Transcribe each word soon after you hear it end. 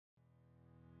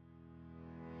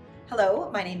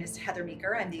Hello, my name is Heather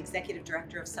Meeker. I'm the Executive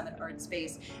Director of Summit Art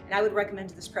Space, and I would recommend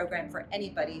this program for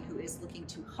anybody who is looking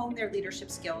to hone their leadership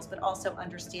skills, but also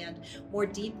understand more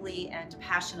deeply and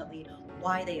passionately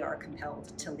why they are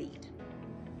compelled to lead.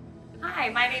 Hi,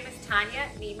 my name is Tanya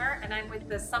Niemer, and I'm with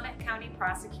the Summit County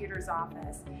Prosecutor's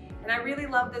Office. And I really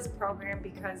love this program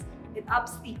because it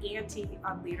ups the ante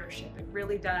on leadership. It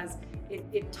really does.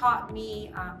 It taught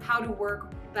me how to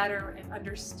work better and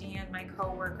understand my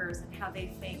coworkers and how they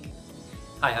think.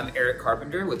 Hi, I'm Eric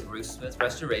Carpenter with Ruth Smith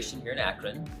Restoration here in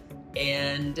Akron,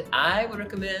 and I would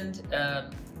recommend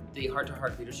the Heart to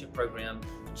Heart Leadership Program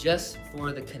just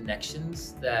for the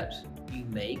connections that you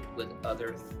make with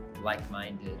other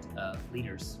like-minded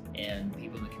leaders and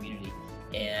people in the community.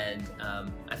 And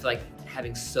I feel like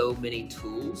having so many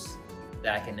tools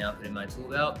that I can now put in my tool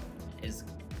belt is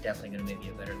definitely going to make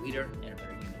me a better leader and a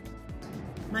better human.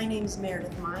 My name is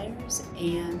Meredith Myers,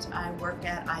 and I work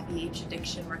at IBH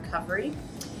Addiction Recovery.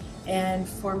 And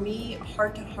for me,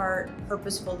 Heart to Heart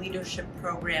Purposeful Leadership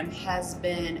Program has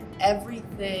been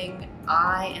everything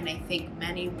I, and I think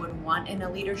many, would want in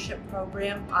a leadership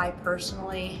program. I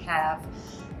personally have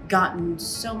gotten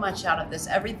so much out of this,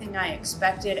 everything I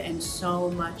expected and so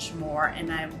much more, and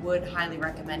I would highly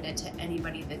recommend it to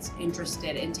anybody that's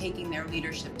interested in taking their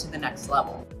leadership to the next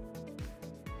level.